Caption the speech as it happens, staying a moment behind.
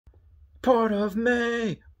Part of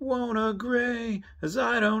me won't agree, as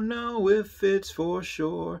I don't know if it's for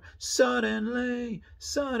sure. Suddenly,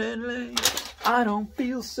 I don't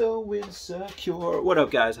feel so insecure. What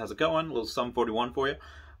up, guys? How's it going? A little Sum 41 for you.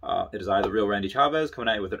 It is I, the real Randy Chavez, coming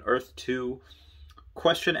at you with an Earth 2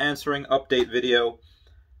 question answering update video.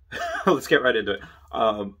 Let's get right into it.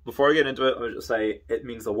 Before I get into it, I'll just say it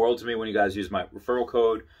means the world to me when you guys use my referral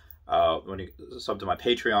code, when you sub to my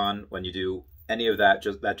Patreon, when you do any of that.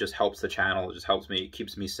 That just helps the channel. It just helps me,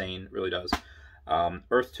 keeps me sane, really does.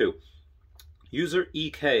 Earth 2. User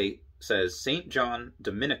EK says St. John,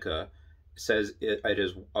 Dominica, says it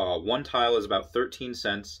is one tile is about 13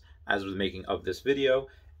 cents as of the making of this video,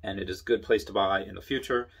 and it is a good place to buy in the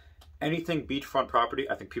future. Anything beachfront property,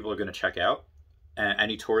 I think people are going to check out. And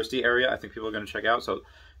any touristy area, I think people are going to check out. So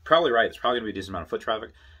probably right. It's probably going to be a decent amount of foot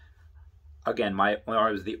traffic. Again,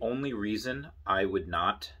 the only reason I would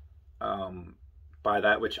not buy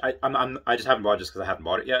that, which I just haven't bought just because I haven't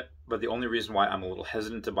bought it yet. But the only reason why I'm a little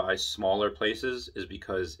hesitant to buy smaller places is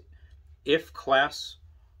because if class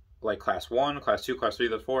 1, class 2, class 3,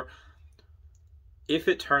 class 4, if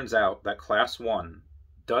it turns out that class 1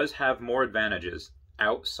 does have more advantages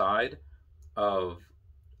outside of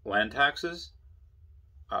land taxes,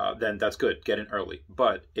 then that's good. Get in early.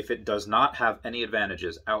 But if it does not have any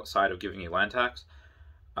advantages outside of giving a land tax,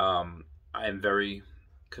 I am very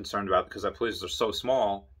concerned about it because that places are so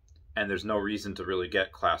small, and there's no reason to really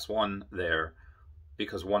get class 1 there,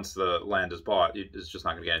 because once the land is bought, it's just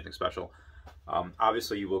not going to get anything special.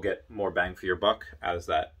 Obviously, you will get more bang for your buck as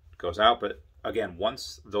that goes out, but again,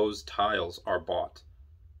 once those tiles are bought,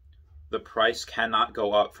 the price cannot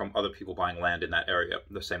go up from other people buying land in that area,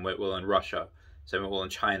 the same way it will in Russia, same way it will in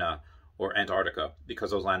China or Antarctica,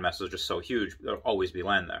 because those land masses are just so huge, there'll always be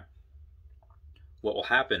land there. What will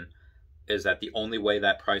happen is that the only way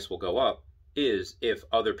that price will go up is if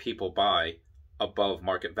other people buy above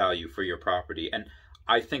market value for your property. And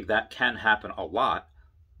I think that can happen a lot,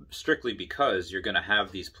 strictly because you're going to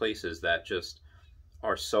have these places that just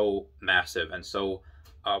are so massive and so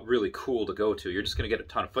really cool to go to. You're just going to get a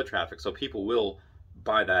ton of foot traffic, so people will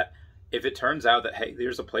buy that. If it turns out that, hey,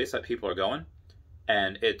 there's a place that people are going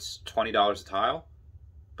and it's $20 a tile,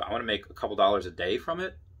 but I want to make a couple dollars a day from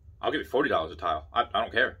it, I'll give you $40 a tile. I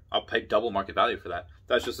don't care. I'll pay double market value for that.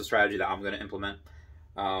 That's just a strategy that I'm going to implement.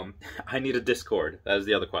 I need a Discord. That is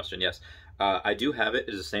the other question. Yes, I do have it.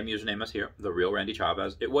 It is the same username as here, the real Randy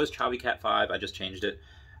Chavez. It was ChaviCat5. I just changed it.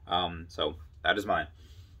 So that is mine.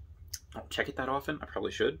 I don't check it that often. I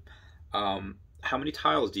probably should. How many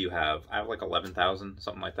tiles do you have? I have like 11,000,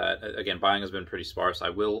 something like that. Again, buying has been pretty sparse.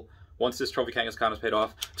 I will, once this Trophy Kangaskhan is paid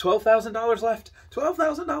off, $12,000 left.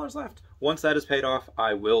 $12,000 left. Once that is paid off,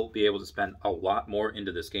 I will be able to spend a lot more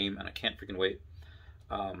into this game, and I can't freaking wait.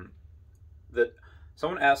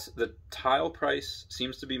 Someone asked, the tile price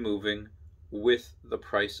seems to be moving with the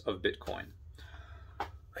price of Bitcoin.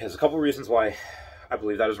 Okay, there's a couple of reasons why I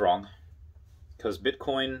believe that is wrong. Because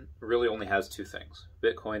Bitcoin really only has two things.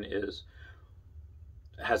 Bitcoin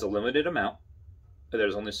has a limited amount.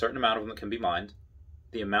 There's only a certain amount of them that can be mined.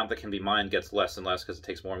 The amount that can be mined gets less and less because it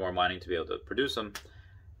takes more and more mining to be able to produce them.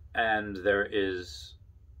 And there's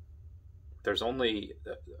only,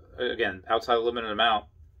 again, outside the limited amount,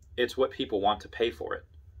 it's what people want to pay for it.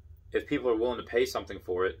 If people are willing to pay something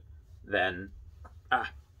for it, then,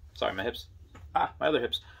 sorry, my hips. My other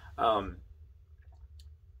hips.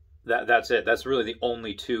 That's it. That's really the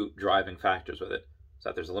only two driving factors with it. Is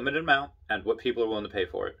that there's a limited amount and what people are willing to pay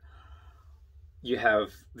for it. You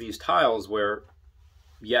have these tiles where,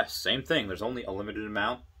 yes, same thing. There's only a limited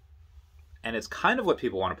amount, and it's kind of what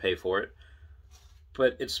people want to pay for it,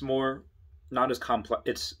 but it's more not as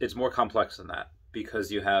complex. It's more complex than that,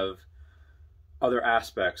 because you have other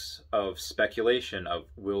aspects of speculation of,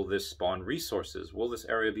 will this spawn resources? Will this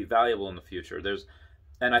area be valuable in the future?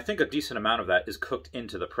 And I think a decent amount of that is cooked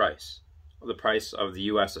into the price. The price of the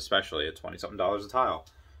US especially, at $20-something a tile.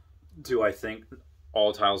 Do I think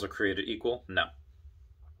all tiles are created equal? No.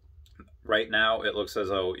 Right now, it looks as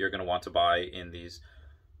though you're going to want to buy in these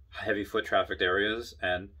heavy foot trafficked areas,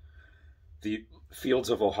 and the fields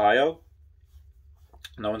of Ohio,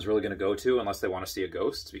 no one's really going to go to unless they want to see a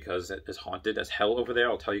ghost, because it is haunted as hell over there.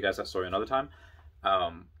 I'll tell you guys that story another time.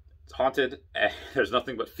 It's haunted. There's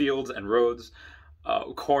nothing but fields and roads.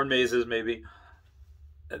 Corn mazes, maybe.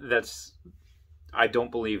 I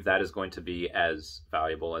don't believe that is going to be as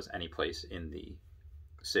valuable as any place in the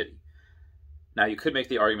city. Now, you could make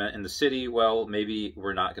the argument in the city, well, maybe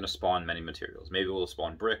we're not going to spawn many materials. Maybe we'll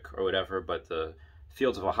spawn brick or whatever, but the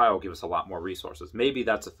fields of Ohio give us a lot more resources. Maybe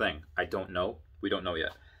that's a thing. I don't know. We don't know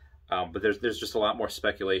yet. But there's just a lot more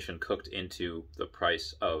speculation cooked into the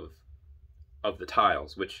price of of the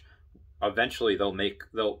tiles, which eventually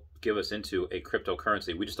they'll give us into a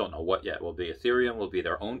cryptocurrency. We just don't know what yet. Will be Ethereum, will be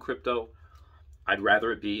their own crypto. I'd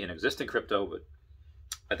rather it be an existing crypto, but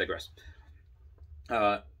I digress.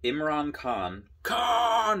 Imran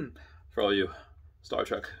Khan, for all you Star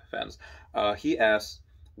Trek fans, he asks,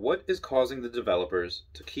 what is causing the developers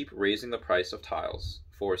to keep raising the price of tiles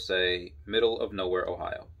for, say, middle of nowhere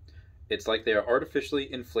Ohio? It's like they are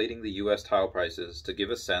artificially inflating the U.S. tile prices to give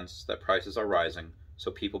a sense that prices are rising,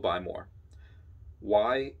 so people buy more.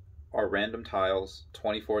 Why are random tiles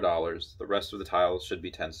 $24? The rest of the tiles should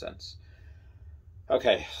be 10 cents.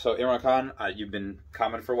 Okay, so Imran Khan, you've been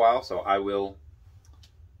commenting for a while, so I will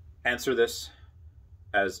answer this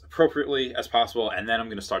as appropriately as possible, and then I'm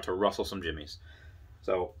going to start to rustle some jimmies.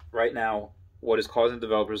 So right now, what is causing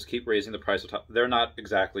developers to keep raising the price of tiles? They're not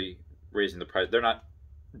exactly raising the price. They're not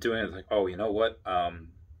doing it like, oh, you know what?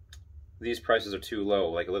 These prices are too low.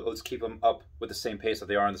 Like, let's keep them up with the same pace that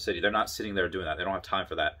they are in the city. They're not sitting there doing that. They don't have time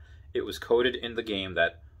for that. It was coded in the game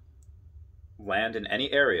that land in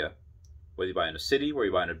any area, whether you buy in a city, whether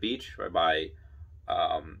you buy on a beach, or buy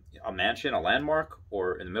a mansion, a landmark,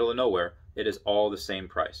 or in the middle of nowhere, it is all the same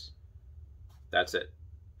price. That's it.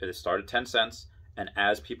 It is started 10 cents, and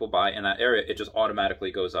as people buy in that area, it just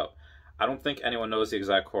automatically goes up. I don't think anyone knows the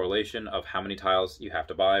exact correlation of how many tiles you have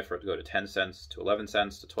to buy for it to go to 10 cents, to 11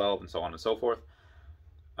 cents, to 12, and so on and so forth.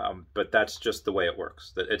 But that's just the way it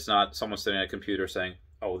works. That it's not someone sitting at a computer saying,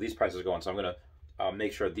 oh, well, these prices are going, so I'm going to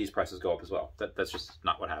make sure these prices go up as well. That's just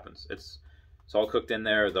not what happens. It's all cooked in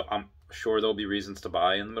there. I'm sure there'll be reasons to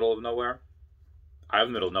buy in the middle of nowhere. I have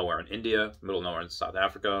middle of nowhere in India, middle of nowhere in South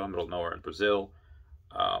Africa, middle of nowhere in Brazil.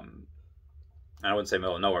 I wouldn't say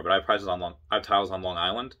middle of nowhere, but I have tiles on Long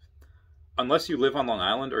Island. Unless you live on Long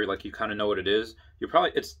Island or like you kind of know what it is, you're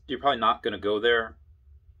probably not going to go there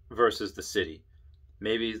versus the city.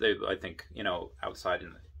 Maybe I think, outside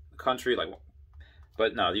in the country,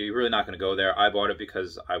 but no, you're really not going to go there. I bought it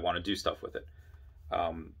because I want to do stuff with it.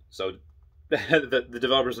 So the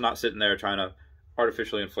developers are not sitting there trying to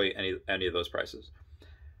artificially inflate any of those prices.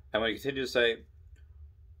 And when you continue to say,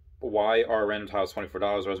 why are random tiles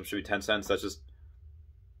 $24? The rest should be 10 cents. That's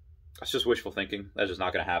just wishful thinking. That's just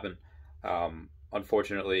not going to happen.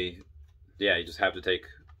 Unfortunately, yeah, you just have to take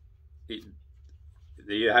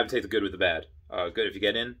the good with the bad. Good if you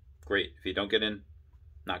get in, great. If you don't get in,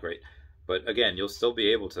 not great. But again, you'll still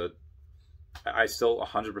be able to. I still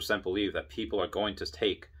 100% believe that people are going to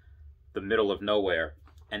take the middle of nowhere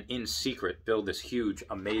and in secret build this huge,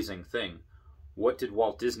 amazing thing. What did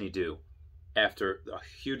Walt Disney do after a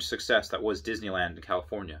huge success that was Disneyland in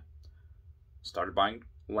California? Started buying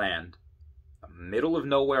land, middle of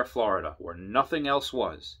nowhere, Florida, where nothing else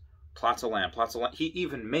was. Plots of land. He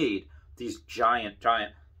even made these giant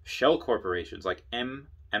shell corporations like M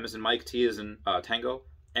as in Mike, T as in Tango,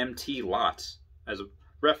 MT lots as a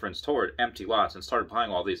reference toward empty lots, and started buying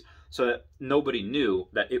all these so that nobody knew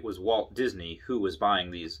that it was Walt Disney who was buying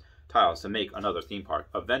these tiles to make another theme park.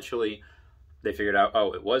 Eventually, they figured out,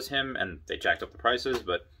 oh, it was him, and they jacked up the prices,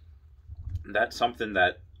 but that's something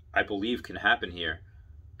that I believe can happen here.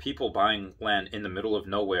 People buying land in the middle of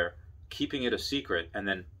nowhere, keeping it a secret, and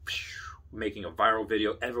then making a viral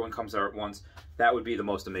video, everyone comes there at once. That would be the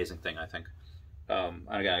most amazing thing, I think. And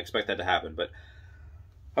again, I expect that to happen, but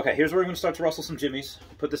okay, here's where we're going to start to rustle some jimmies.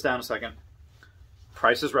 Put this down a second.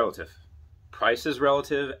 Price is relative. Price is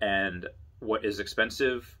relative, and what is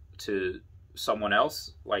expensive to someone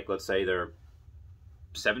else, like let's say they're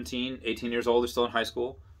 17, 18 years old, they're still in high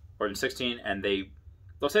school, or in 16, and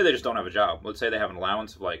let's say they just don't have a job. Let's say they have an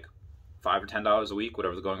allowance of like $5 or $10 a week,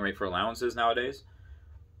 whatever the going rate for allowance is nowadays,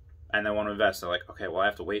 and they want to invest. They're like, okay, well, I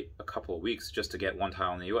have to wait a couple of weeks just to get one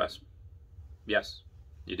tile in the U.S. Yes,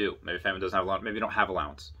 you do. Maybe family doesn't have allowance. Maybe you don't have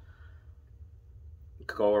allowance.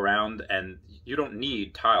 Go around, and you don't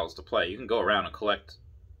need tiles to play. You can go around and collect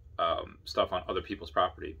stuff on other people's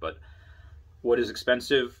property. But what is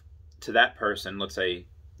expensive to that person, let's say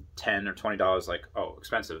 $10 or $20, like, oh,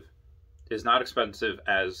 expensive, is not expensive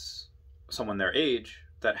as someone their age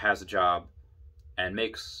that has a job and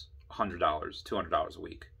makes $100, $200 a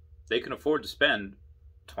week. They can afford to spend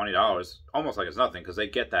 $20 almost like it's nothing because they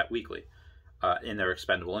get that weekly in their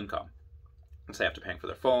expendable income. Let's say after paying for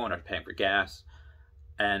their phone or paying for gas.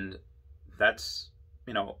 And that's,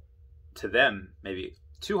 to them, maybe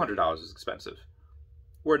 $200 is expensive.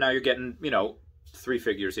 Where now you're getting, 3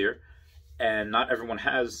 figures here. And not everyone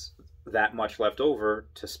has that much left over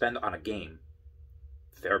to spend on a game.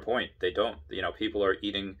 Fair point. They don't. People are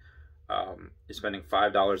eating, spending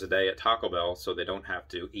 $5 a day at Taco Bell so they don't have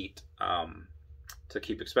to eat to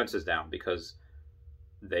keep expenses down because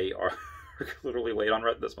they are literally late on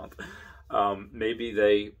rent this month. Maybe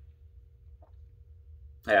they,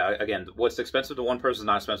 yeah, again, what's expensive to one person is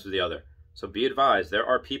not expensive to the other. So be advised, there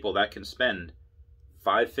are people that can spend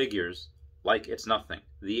 5 figures like it's nothing.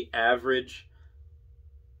 The average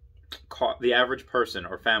person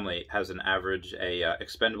or family has an average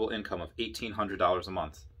expendable income of $1,800 a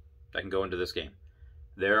month that can go into this game.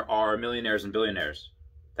 There are millionaires and billionaires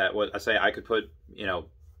that I say I could put 4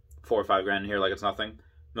 or 5 grand in here like it's nothing.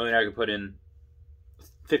 Millionaire could put in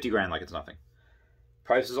 50 grand like it's nothing.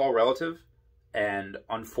 Price is all relative, and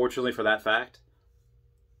unfortunately for that fact,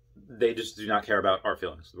 they just do not care about our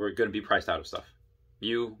feelings. We're going to be priced out of stuff.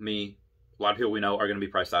 You, me, a lot of people we know are going to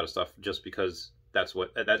be priced out of stuff just because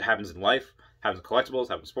that happens in life, happens in collectibles,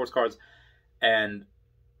 happens in sports cards. And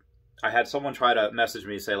I had someone try to message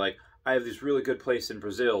me and say, like, I have this really good place in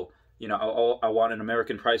Brazil. I want an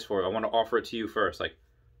American price for it. I want to offer it to you first. Like,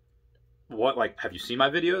 what? Like, have you seen my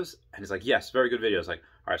videos? And he's like, yes, very good videos. Like,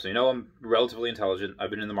 all right, so I'm relatively intelligent. I've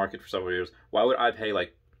been in the market for several years. Why would I pay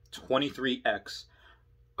like 23x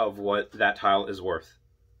of what that tile is worth?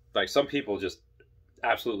 Like, some people just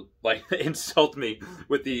absolutely like insult me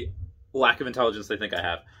with the lack of intelligence they think I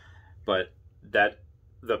have. But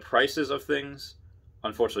the prices of things,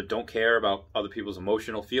 unfortunately, don't care about other people's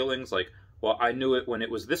emotional feelings. Like, well, I knew it when it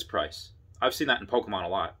was this price. I've seen that in Pokemon a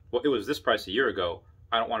lot. Well, it was this price a year ago.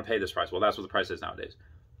 I don't want to pay this price. Well, that's what the price is nowadays.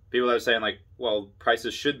 People that are saying, like, well,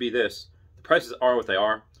 prices should be this. The prices are what they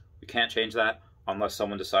are. We can't change that unless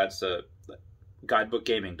someone decides to. Guidebook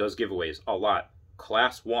Gaming does giveaways a lot.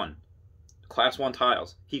 Class 1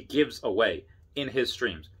 tiles, he gives away in his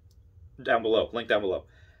streams. Down below, link down below.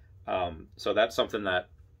 So that's something that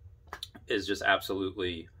is just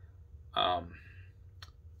absolutely,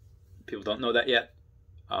 people don't know that yet.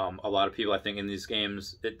 A lot of people, I think, in these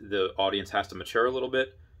games, the audience has to mature a little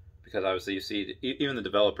bit, because obviously you see, even the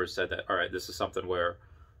developers said that, all right, this is something where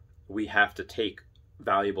we have to take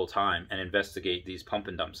valuable time and investigate these pump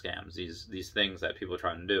and dump scams, these things that people are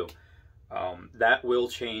trying to do. That will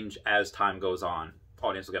change as time goes on.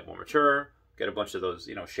 Audience will get more mature, get a bunch of those,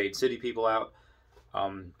 Shade City people out.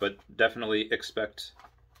 But definitely expect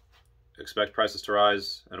prices to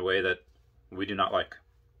rise in a way that we do not like.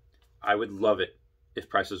 I would love it if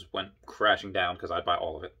prices went crashing down, because I'd buy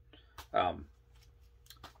all of it.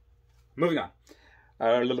 Moving on.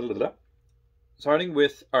 Starting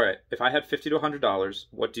with, all right, if I had $50 to $100,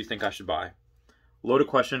 what do you think I should buy? Loaded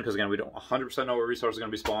question, because again, we don't 100% know where resources are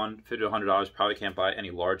going to be spawned. $50 to $100, probably can't buy any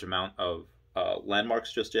large amount of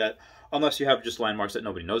landmarks just yet, unless you have just landmarks that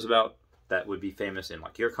nobody knows about that would be famous in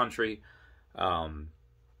like your country.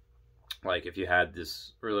 Like if you had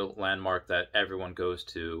this real landmark that everyone goes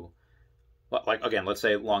to, like again, let's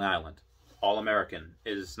say Long Island, All American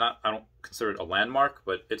is not, I don't consider it a landmark,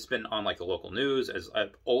 but it's been on like the local news as an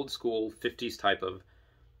old school 50s type of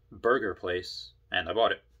burger place, and I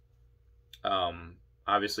bought it.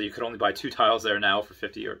 Obviously you could only buy 2 tiles there now for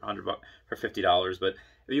 $50 or $100 for $50, but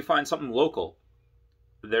if you find something local,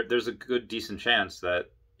 there's a good decent chance that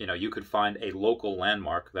you could find a local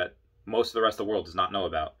landmark that most of the rest of the world does not know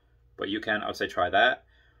about. But you can, I would say, try that,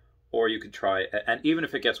 or you could try, and even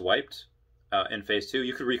if it gets wiped in phase 2,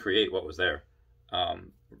 you could recreate what was there.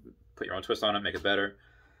 Put your own twist on it, make it better.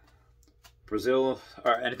 Brazil,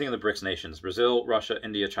 or anything in the BRICS nations: Brazil, Russia,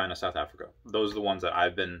 India, China, South Africa. Those are the ones that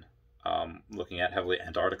I've been looking at heavily.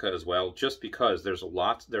 Antarctica as well, just because there's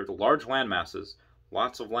large land masses,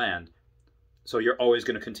 lots of land, so you're always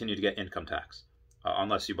going to continue to get income tax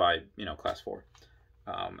unless you buy, class 4.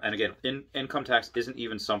 And again, income tax isn't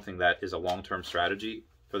even something that is a long-term strategy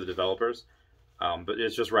for the developers, but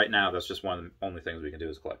it's just right now, that's just one of the only things we can do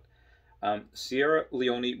is collect. Sierra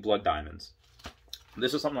Leone blood diamonds.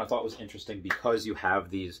 This is something I thought was interesting because you have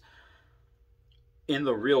these in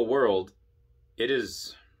the real world.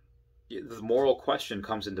 The moral question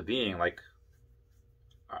comes into being, like,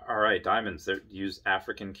 all right, diamonds, they use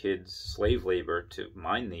African kids' slave labor to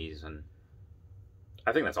mine these, and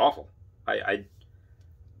I think that's awful.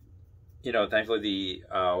 Thankfully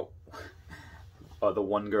the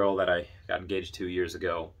one girl that I got engaged 2 years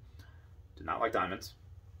ago did not like diamonds.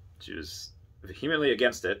 She was vehemently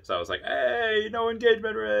against it, so I was like, hey, no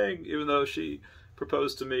engagement ring, even though she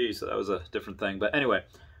proposed to me, so that was a different thing. But anyway,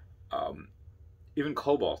 even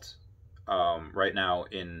cobalt right now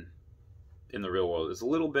in the real world is a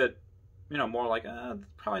little bit, more like,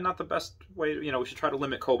 probably not the best way to, we should try to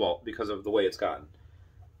limit cobalt because of the way it's gotten.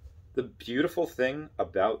 The beautiful thing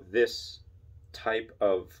about this type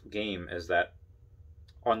of game is that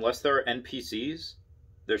unless there are NPCs,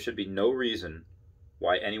 there should be no reason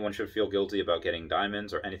why anyone should feel guilty about getting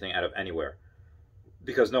diamonds or anything out of anywhere,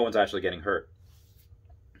 because no one's actually getting hurt.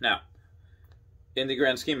 Now, in the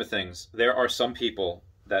grand scheme of things, there are some people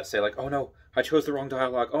that say like, oh no, I chose the wrong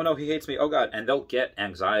dialogue. Oh no, he hates me. Oh God. And they'll get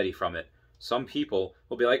anxiety from it. Some people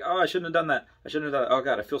will be like, oh, I shouldn't have done that. I shouldn't have done that. Oh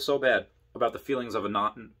God, I feel so bad about the feelings of an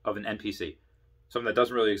NPC. Something that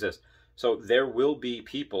doesn't really exist. So there will be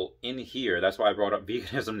people in here. That's why I brought up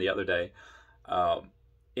veganism the other day.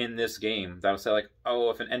 In this game that'll say like, oh,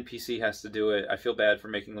 if an NPC has to do it, I feel bad for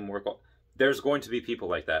making them work. There's going to be people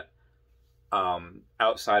like that.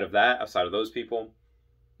 Outside of those people,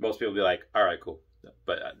 most people will be like, all right, cool.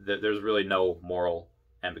 But there's really no moral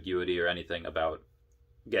ambiguity or anything about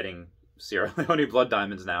getting Sierra Leone blood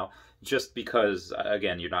diamonds now, just because,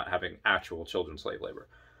 again, you're not having actual children slave labor.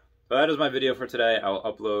 So that is my video for today. I'll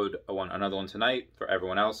upload another one tonight for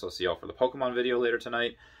everyone else. I'll see y'all for the Pokemon video later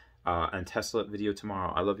tonight. And Tesla video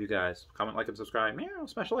tomorrow. I love you guys. Comment, like, and subscribe. Meow.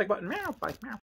 Smash the like button. Meow. Bye. Meow.